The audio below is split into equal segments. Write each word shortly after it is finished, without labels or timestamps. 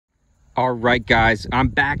All right, guys, I'm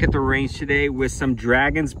back at the range today with some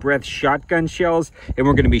Dragon's Breath shotgun shells, and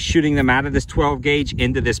we're going to be shooting them out of this 12 gauge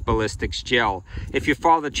into this ballistics gel. If you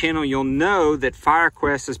follow the channel, you'll know that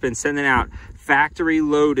Firequest has been sending out factory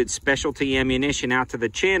loaded specialty ammunition out to the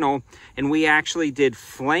channel, and we actually did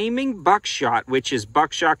flaming buckshot, which is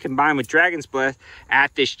buckshot combined with Dragon's Breath,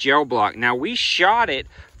 at this gel block. Now, we shot it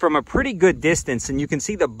from a pretty good distance, and you can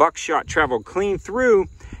see the buckshot traveled clean through,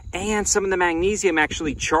 and some of the magnesium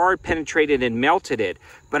actually charred, penetrated, and melted it.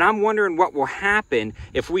 But I'm wondering what will happen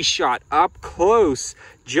if we shot up close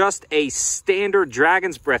just a standard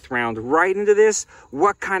Dragon's Breath round right into this,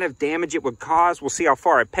 what kind of damage it would cause. We'll see how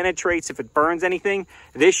far it penetrates, if it burns anything.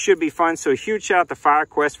 This should be fun. So a huge shout out to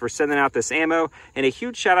Firequest for sending out this ammo, and a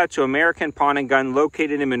huge shout out to American Pawn and Gun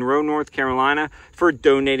located in Monroe, North Carolina, for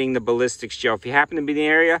donating the ballistics gel. If you happen to be in the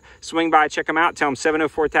area, swing by, check them out, tell them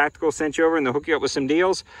 704 Tactical sent you over, and they'll hook you up with some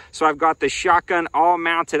deals. So I've got the shotgun all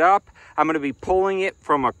mounted up. I'm going to be pulling it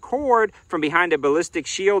from a cord from behind a ballistic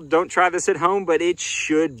shield. Don't try this at home, but it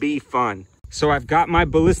should be fun. So I've got my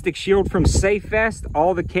ballistic shield from SafeVest,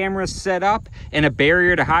 all the cameras set up, and a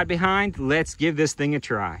barrier to hide behind. Let's give this thing a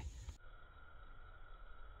try.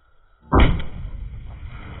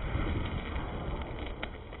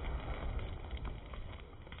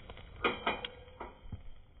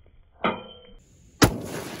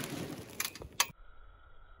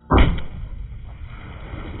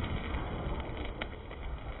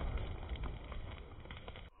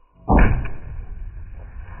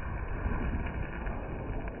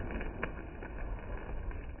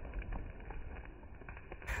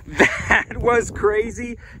 That was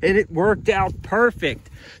crazy, and it worked out perfect.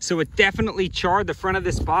 So it definitely charred the front of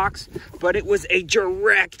this box, but it was a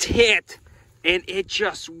direct hit, and it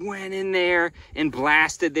just went in there and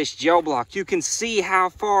blasted this gel block. You can see how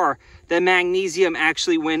far the magnesium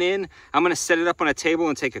actually went in. I'm going to set it up on a table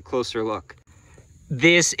and take a closer look.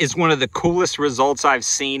 This is one of the coolest results I've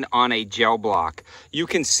seen on a gel block. You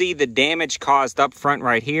can see the damage caused up front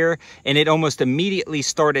right here, and it almost immediately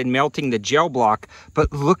started melting the gel block.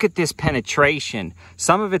 But look at this penetration.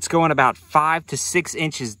 Some of it's going about 5 to 6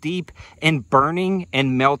 inches deep and burning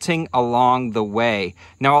and melting along the way.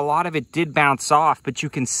 Now, a lot of it did bounce off, but you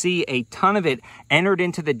can see a ton of it entered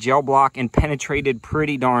into the gel block and penetrated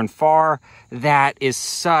pretty darn far. That is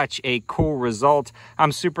such a cool result.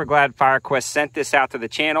 I'm super glad Firequest sent this out to the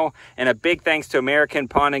channel, and a big thanks to American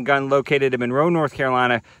Pawn and Gun located in Monroe, North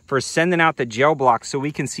Carolina, for sending out the gel block so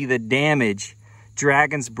we can see the damage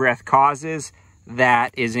Dragon's Breath causes.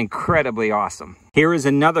 That is incredibly awesome. Here is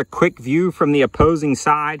another quick view from the opposing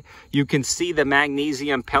side. You can see the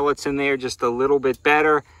magnesium pellets in there just a little bit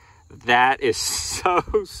better. That is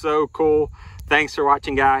so cool. Thanks for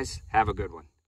watching, guys. Have a good one.